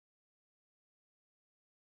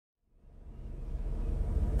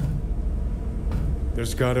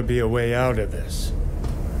There's gotta be a way out of this.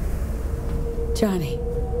 Johnny,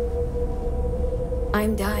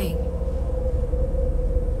 I'm dying.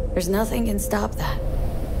 There's nothing can stop that.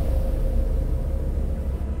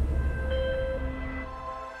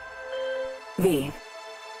 V.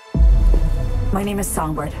 My name is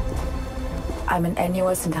Songbird. I'm an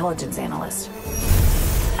NUS intelligence analyst.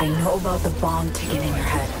 I know about the bomb ticking in your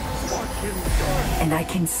head. And I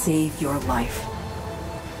can save your life.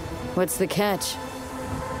 What's the catch?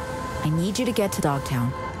 I need you to get to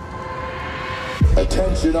Dogtown.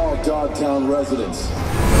 Attention all Dogtown residents.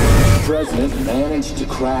 The President managed to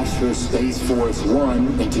crash her Space Force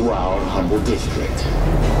One into our humble district.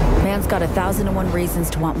 Man's got 1,001 reasons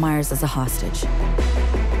to want Myers as a hostage.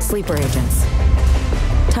 Sleeper agents.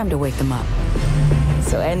 Time to wake them up.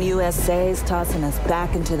 So NUSA's tossing us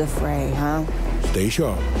back into the fray, huh? Stay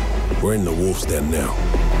sharp. We're in the wolf's den now.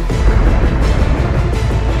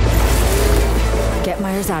 Get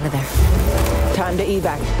Myers out of there. Time to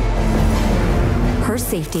evac. Her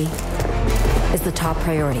safety is the top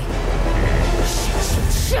priority.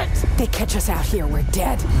 Shit! They catch us out here, we're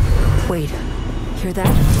dead. Wait, hear that?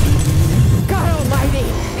 God almighty!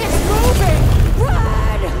 It's moving!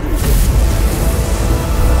 Run!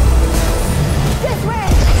 This way!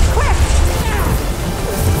 Quick!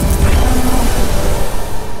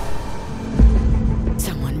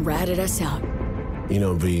 Someone ratted us out. You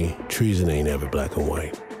know, V, treason ain't ever black and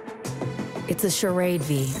white. It's a charade,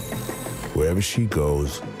 V. Wherever she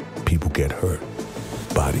goes, people get hurt.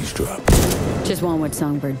 Bodies drop. Just want what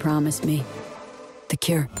Songbird promised me. The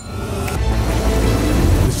cure.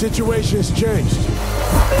 The situation's changed.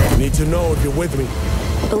 You need to know if you're with me.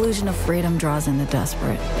 Illusion of freedom draws in the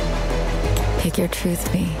desperate. Pick your truth,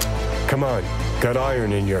 V. Come on, got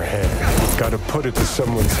iron in your head. Gotta put it to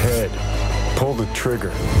someone's head. Pull the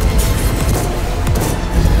trigger.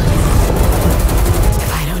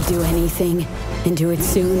 If I don't do anything, and do it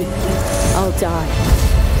soon, I'll die.